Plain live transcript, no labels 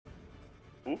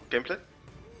Ooh, gameplay.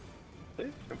 Hey,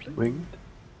 gameplay. Winged.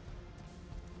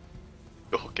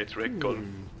 Oh, get wrecked,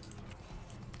 Golem.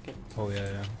 Oh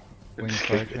yeah. Wing It's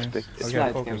fire big, chains. big. It's Okay,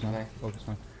 light focus now. gameplay. Focus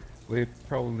now. We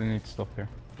probably need to stop here.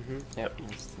 Yep,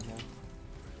 let's do that.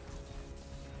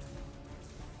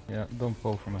 Yeah, don't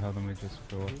pull from ahead and we just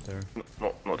go up there.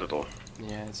 No, not at all.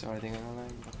 Yeah, it's already gonna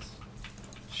lag, but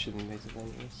shouldn't be too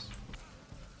dangerous.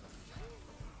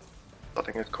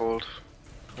 Starting it cold.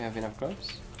 We have enough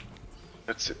gloves?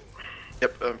 Let's see.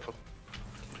 Yep,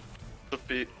 should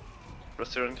be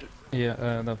restaurant here.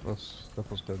 Yeah, that was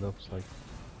good. That was like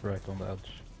right on the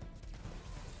edge.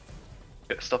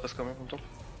 Yeah, stuff is coming from top.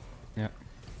 Yeah.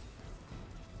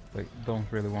 Like, don't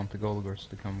really want the Golgars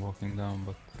to come walking down,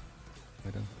 but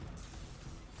we did.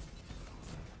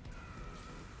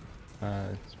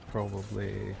 It's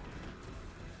probably,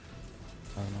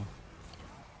 I don't know.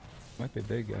 Might be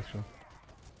big actually.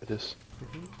 It is.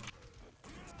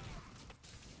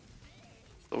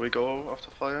 So we go after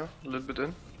fire, a little bit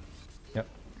in. Yep.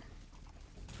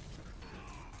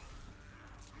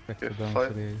 Back Yeah, to down fire.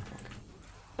 to the.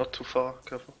 Not too far,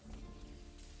 careful.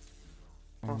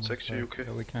 Oh, it's actually okay.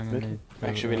 Yeah, we kinda Middle. need to,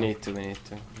 Actually, we need to.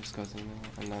 Just go to the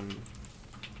middle, and then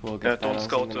we'll get Yeah, don't balance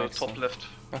scout in the the next top one. left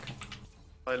Okay.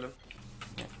 island.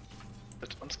 Yeah.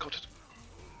 It's unscouted.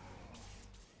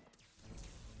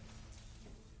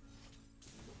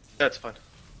 Yeah, it's fine.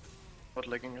 Not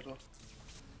lagging at all.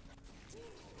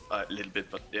 A little bit,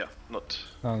 but yeah, not.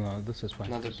 No, this is fine.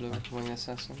 Another this is blue fine. wing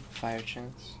assassin. Fire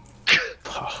chance.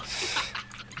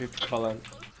 Rip Colin.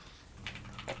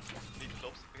 Need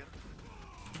close again.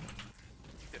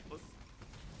 Careful.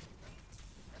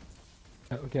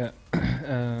 Okay,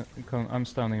 I'm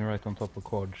standing right on top of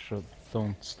Quad, so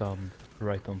don't stand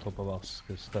right on top of us,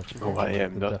 because that's Oh, I probably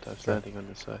am the not. death I'm trap. standing on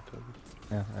the side of it.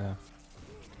 Yeah.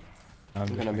 I'm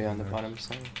just gonna be on making the sure. bottom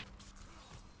side.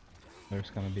 There's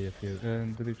gonna be a few.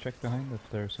 Did you check behind if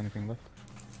there's anything left?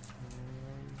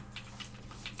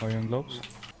 Are you in gloves?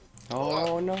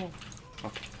 Oh no!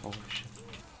 Okay, oh shit.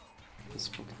 He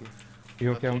spooked me.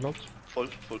 You okay on gloves? Full.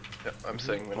 Yeah, I'm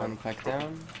saying when One I'm pack dropping.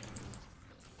 down.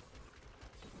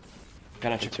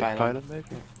 Gonna check Check pylon. pylon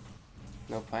maybe?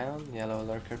 No pylon, yellow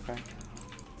lurker crack.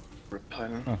 Rip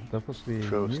pylon. Oh, that was the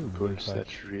Frozen new push, bullfight.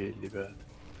 that's really bad.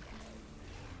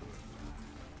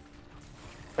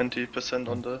 20%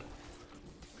 on the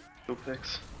blue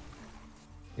packs.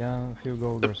 Yeah, a few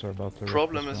Golgars are about to.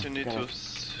 Problem wreck is as you well. need Gonna-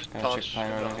 to Gonna start check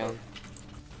pylon again.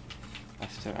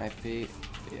 After IP.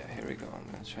 Yeah, here we go.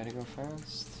 I'm gonna try to go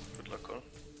fast. Good luck, Cole.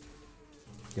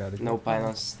 Yeah, No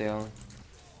pylons still.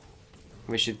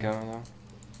 We should go though.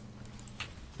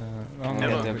 Oh, Yeah, no,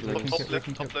 No, the we blue- can top kill- we left,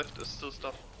 can top kill- left is still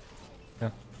stuff.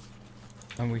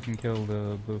 And we can kill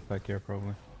the blue pack here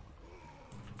probably.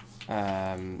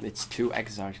 It's 2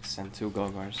 Exarchs and 2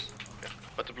 Golgars. Yeah,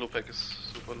 but the blue pack is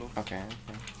super low. Okay.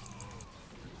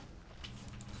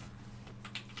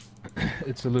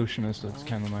 It's illusionist, so it's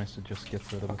kinda nice to just get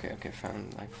rid of it. Okay,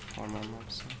 found like 4 more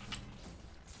mobs.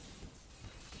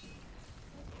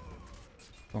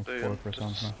 Don't The 4%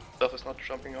 now. stuff is not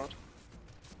jumping out.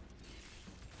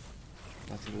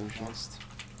 That's illusionist.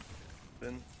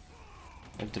 Then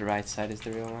If the right side is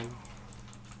the real one.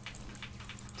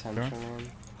 10 Sure. for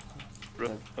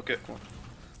one. okay. Go.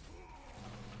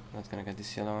 Not gonna get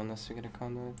this yellow unless we get a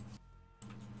conduit.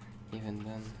 Even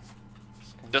then.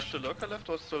 it's gonna Just the lurker left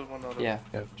or still one other? Yeah.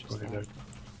 Yeah, Just probably one. lurk.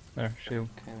 There, shield.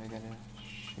 Okay, we got a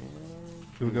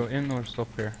shield. Do we go in or stop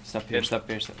here? Stop here, In. stop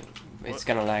here. Stop. It's What?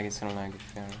 gonna lag if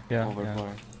you're Yeah,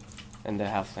 overpowering. And the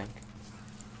half link.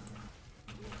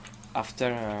 After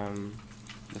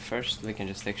the first, we can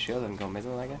just take shield and go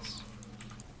middle, I guess.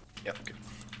 Yeah, okay.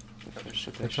 The first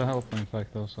should take It's a shield. health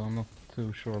impact though, so I'm not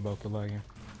too sure about the lagging.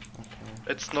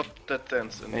 Okay. It's not that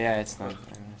dense in Yeah, it's not.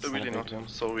 really a big not, room.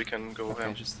 so we can go Okay,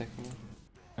 ham. just taking it.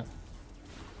 Okay,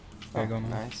 Oh, go now.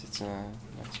 nice, it's a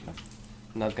nice spot.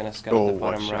 Not gonna scout Oh, the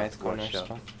bottom watch out, right corner watch out.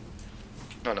 spot.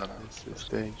 No. This is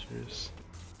dangerous.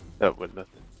 That would not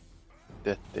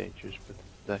that dangerous, but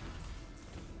like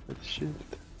with the shield.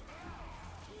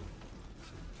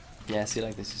 Yeah, I see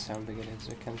like this is how big it is,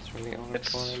 we can't really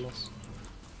overpower on this.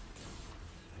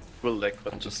 We'll lag,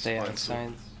 but I'll just it's stay fine, so-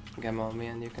 outside, Gamal me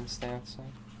and you can stay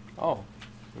outside. Oh,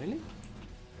 really?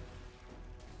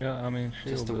 Yeah, I mean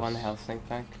shield Just the is, one health link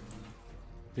pack?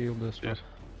 Shield is Yeah. what.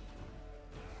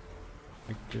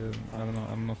 Like, I don't know,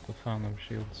 I'm not a fan of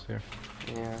shields here.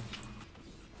 Yeah.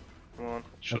 Come on,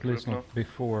 should At least rip not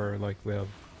before like we have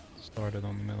started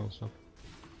on the middle stuff.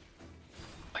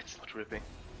 now. It's not ripping.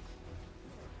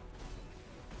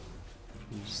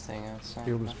 I'm just staying outside.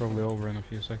 Shield is probably over in a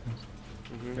few seconds.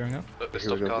 Mhm. Clearing up? They Here we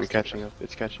stopped go, we're casting. catching up,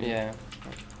 it's catching up. Yeah.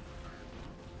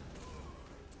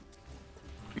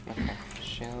 Okay,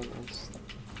 shield is...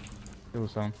 It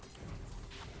was down.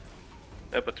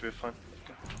 Yeah, but we're fine.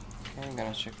 Okay. Okay, I'm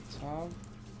gonna check top.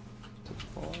 To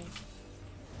 4.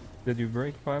 Did you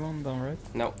break pylon down right?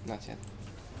 No, not yet.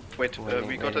 Wait, Waiting-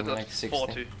 we got it waiting at like 60.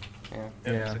 40. Yeah.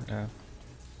 Yeah, exactly. yeah.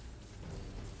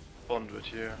 Conduit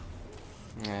here.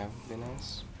 Yeah, would be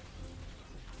nice.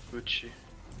 Gucci.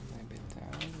 Maybe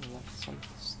down, left some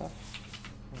stuff.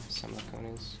 Some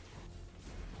lacunas.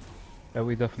 Yeah,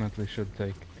 we definitely should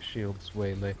take shields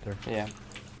way later. Yeah.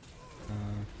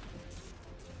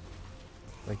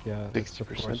 Like yeah, it's of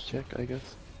 60% course. check, I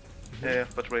guess. Yeah,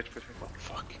 but wait. Oh,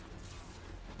 fuck.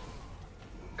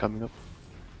 Coming up.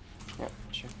 Yeah,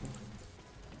 checking.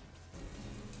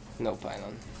 No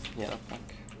pylon. Yellow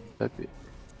pack. That'd be.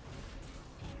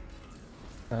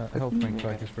 Helping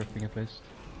track is ripping at least.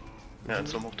 Yeah, and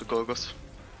some of the Gorgos.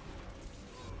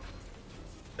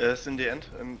 It's in the end,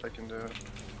 and like in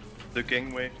the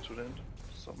gangway to the end.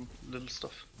 Some little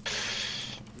stuff.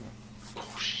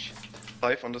 Oh shit.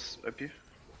 5 on this IP.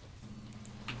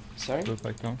 Sorry? Go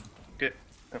back down. Okay.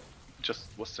 Yeah, just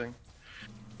was saying.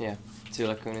 Yeah. 2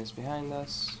 lacunas behind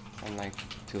us, and like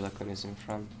 2 lacunas in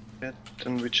front. Yeah,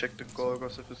 then we check the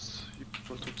Gorgos if it's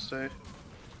equal to stay.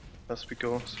 As we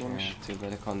go, soonish. Yeah, 2 by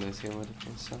the conduit here with the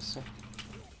princess.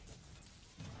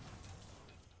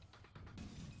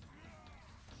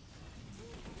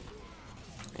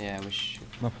 Yeah, we should.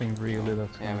 Nothing really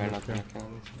that's Yeah, gonna we're work not here. gonna kill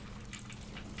anything.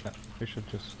 Yeah, we should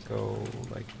just go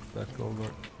like that.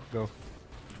 Go.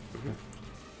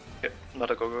 Yeah,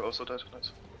 another Gorgo also died.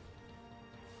 Nice.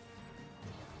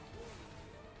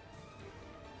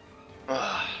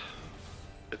 Ah,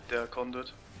 hit their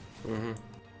conduit. Mm-hmm.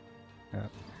 Yeah.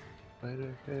 Right,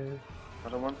 okay.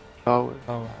 Another one. Power.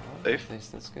 Oh. Safe. At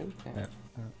least that's good. Yeah.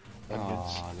 Yeah.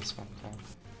 Oh, this one time.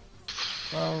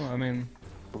 Well, I mean,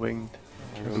 Winged.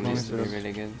 The As room long needs as to be it's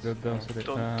really good. good density.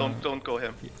 Don't go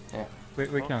him. Yeah.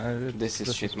 We Oh. can. This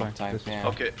is shit fine. mob type, This is yeah.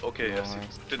 fine. Okay, No yes, way.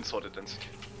 didn't saw the density.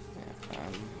 Yeah.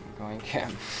 Going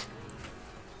cam.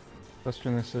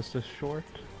 Question is this short?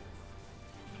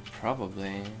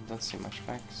 Probably. Don't see much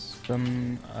packs.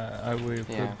 Then we Yeah.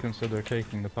 could consider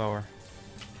taking the power.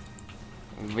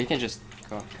 We can just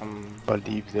go come. I'll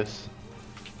leave this.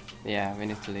 Yeah, we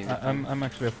need to leave. it. I'm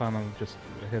actually a fan of just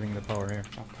hitting the power here.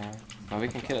 Okay. Well, we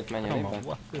can kill it manually, Come on, but.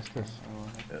 what is this?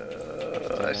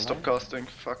 I stopped casting.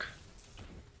 Fuck.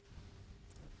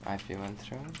 IP went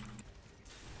through.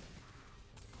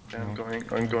 Yeah, I'm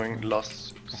No. going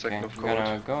last second Okay, of I'm gonna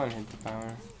cold. go and hit the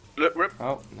power. Rip.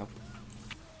 Oh, nope.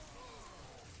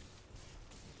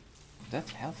 That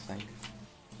health thing.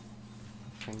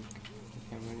 I think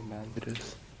became really bad. It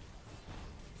is.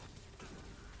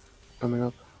 Coming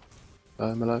up.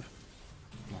 I'm alive.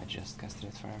 I just casted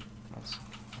it for him. Nice.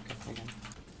 Okay, again.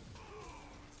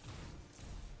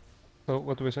 So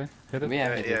what do we say? Hit it? We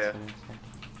have Yeah, hit yeah, it. yeah. for it,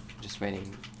 yeah. Just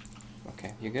waiting.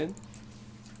 Okay, you good?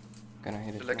 Gonna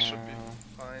hit The it leg now. should be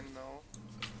fine now.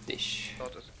 Dish.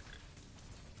 Thought it.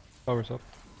 Power's up.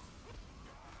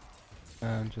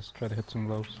 And just try to hit some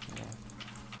glows. Yeah.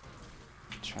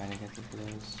 Try to get the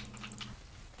blues.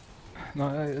 No,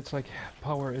 it's like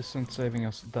power isn't saving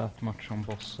us that much on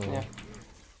boss, so Yeah.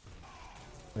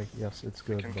 like yes, it's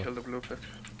We good. can But kill the blue pack.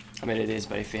 I mean, it is,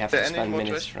 but if you have There to any spend more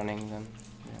minutes trash? running, then.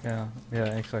 yeah,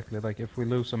 exactly. Like if we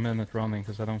lose a minute running,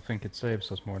 because I don't think it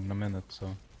saves us more than a minute,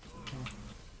 so.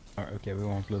 Or, okay, we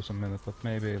won't lose a minute, but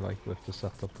maybe like with the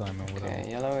setup time or whatever. Okay,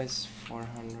 yellow is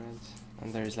 400,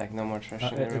 and there is like no more trash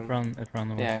in the It room.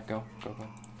 ran away. Yeah, go.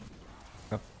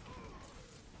 Yep.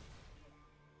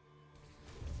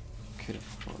 Could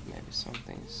have pulled maybe some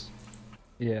things.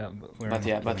 Yeah, but we're But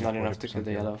yeah, but getting not enough to kill 40%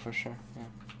 the yellow for sure. Yeah.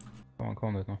 Come on,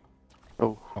 conduit now. Oh,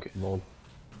 Oh, okay. lol.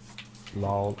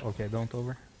 Lol. Okay, don't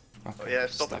over. Okay. Oh, yeah,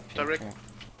 stop stuck it. here, Direct. yeah.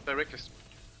 Directly.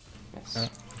 Yes.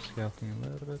 Scouting a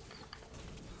little bit.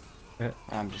 Yeah,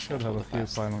 I'm just should gonna have pull a the few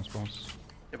fast. pylon spawns.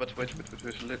 Yeah, but wait.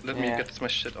 Let me Yeah. get my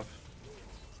shit up.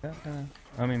 Yeah,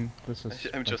 I mean, this is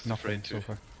I'm like just nothing afraid so to.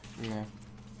 far. Yeah.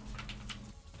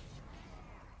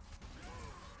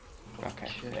 Okay,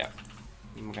 Okay. yeah.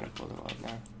 I'm gonna pull the wall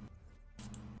now.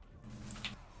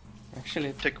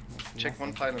 Actually, Check one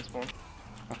nothing. pylon spawn.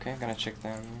 Okay, gonna check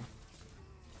down.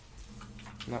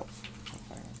 No.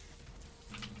 Okay.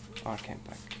 Arcane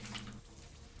back.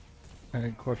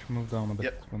 Coach, move down a bit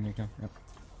Yep. when you can. Yep.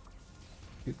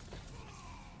 Good.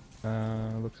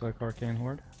 Looks like arcane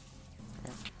horde.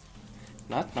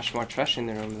 Not much more trash in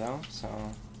the room though, so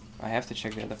I have to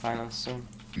check the other finals soon.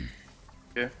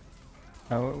 Yeah.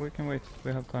 We can wait.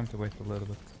 We have time to wait a little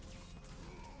bit.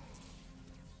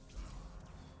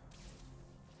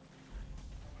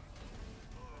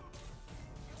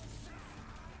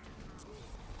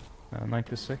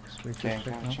 96, we Okay, just check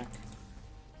gotta now. check.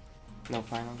 No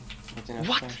pylon. Not enough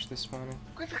What? flash this morning.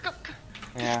 This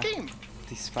Yeah, game!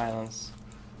 these pylons.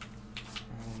 I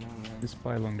don't know, man. This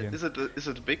pylon game. Is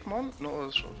it a big one? No, or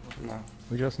a short one? No,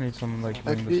 We just need some like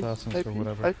winged IP, assassins or IP,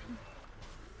 whatever. IP.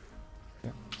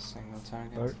 single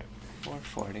target. Bird.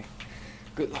 440.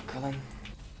 Good luck, Colin.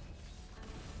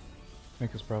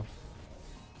 Make us proud.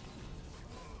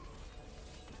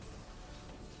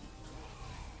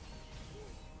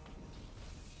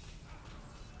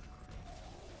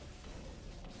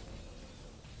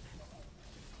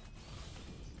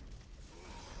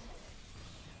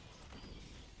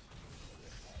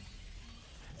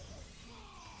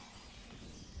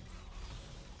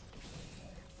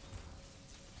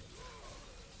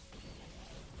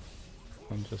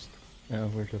 I'm just, yeah,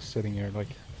 we're just sitting here like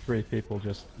 3 people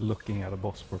just looking at a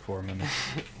boss for 4 minutes.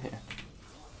 Yeah.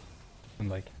 And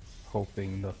like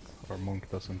hoping that our monk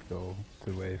doesn't go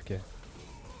to AFK.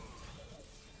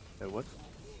 What?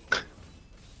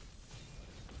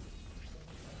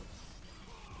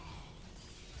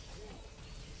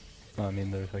 No, I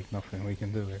mean there's like nothing we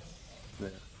can do here. Yeah.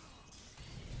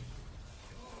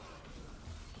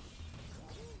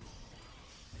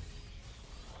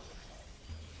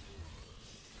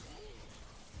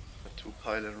 A 2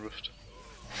 pylon rift.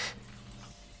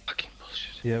 Fucking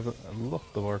bullshit. Yeah, but a lot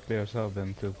of our players have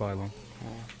been to pylon.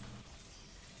 Yeah.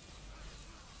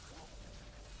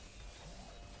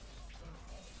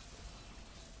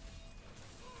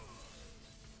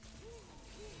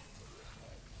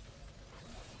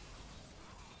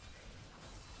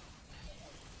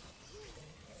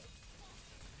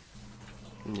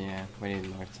 Yeah, we need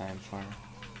more time for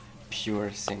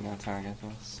pure single target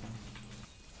ones. So.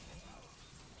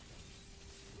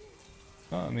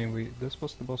 No, I mean this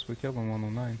was the boss we killed on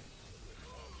 109.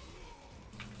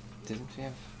 Didn't we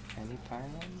have any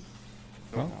pylon?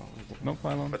 No, we didn't. no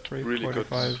pylon, But 3, really good.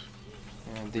 45.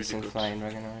 Yeah, decent good. flying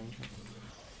dragon orange.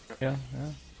 Yeah,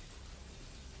 yeah.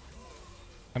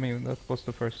 I mean that was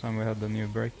the first time we had the new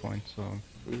breakpoint, so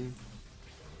Mm.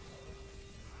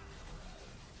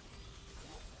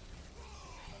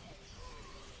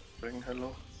 Bring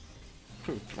hello.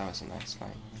 That was a nice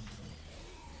flying dragon.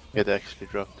 It actually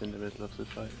dropped in the middle of the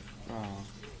fight. Oh,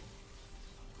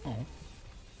 oh.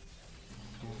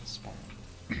 yeah,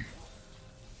 spam.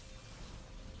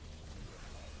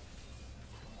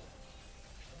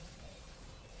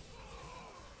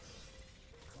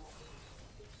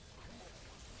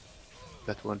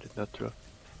 That one did not drop.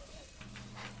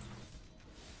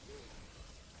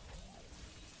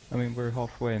 I mean we're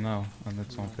halfway now and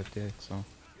it's on Yeah. 58, so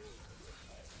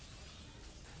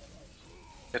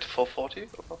At 440?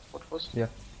 Or what was it? yeah.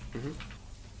 Mm-hmm.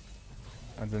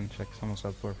 I didn't check, someone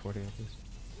said 440 at least.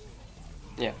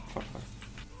 Yeah, 4-4.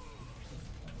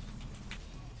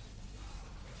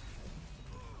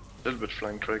 Little bit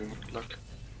flying dragon luck.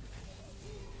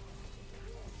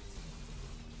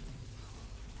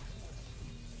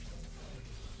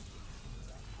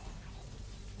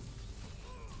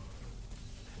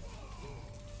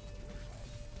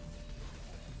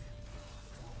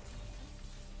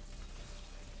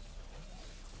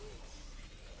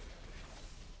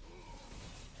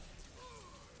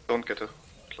 Don't get a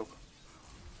cloak.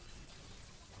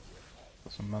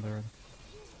 Doesn't matter.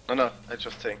 No, I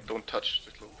just saying, don't touch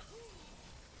the cloak.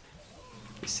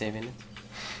 He's saving it.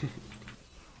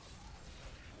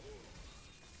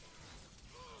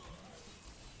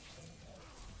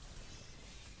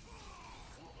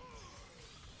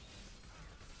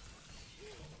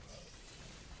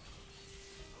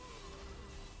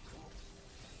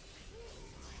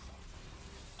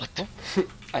 What?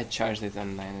 I charged it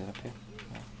and landed up here.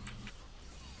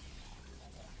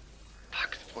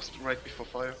 Fuck, it was right before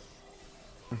fire.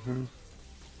 Mm-hmm.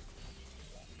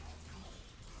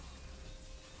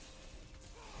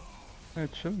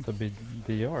 It shouldn't have been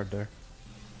DR there.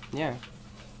 Yeah.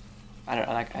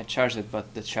 I charged it,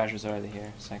 but the charge was already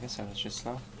here, so I guess I was just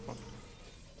slow.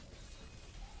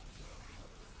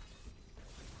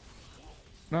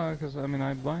 No, because I mean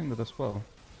I blinded as well.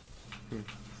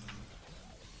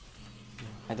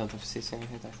 I don't have CC in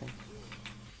hit, I think.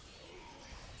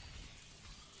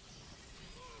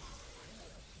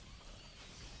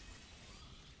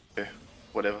 Okay,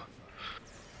 whatever.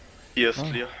 Here's Oh.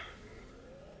 clear.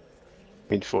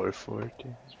 I mean 440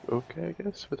 is okay, I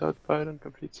guess, without pylon,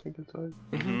 complete single target.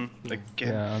 Mm-hmm.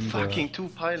 Again, Yeah, and, fucking 2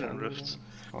 pylon rifts.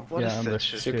 What is and that the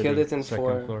shit? So you shitty killed it in second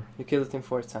 4. floor. You killed it in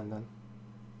 410 then.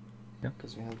 Yeah.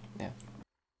 Because we had, yeah.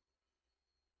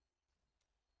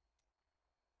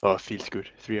 Oh, feels good.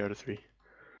 3 out of 3.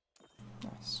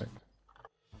 Nice.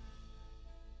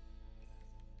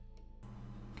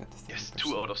 Right. Got the 30%. Yes,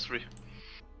 2 out of 3.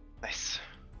 Nice.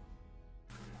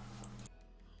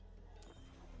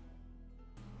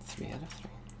 3 out of 3.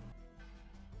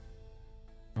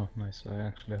 Oh, nice. I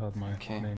actually had my Okay. main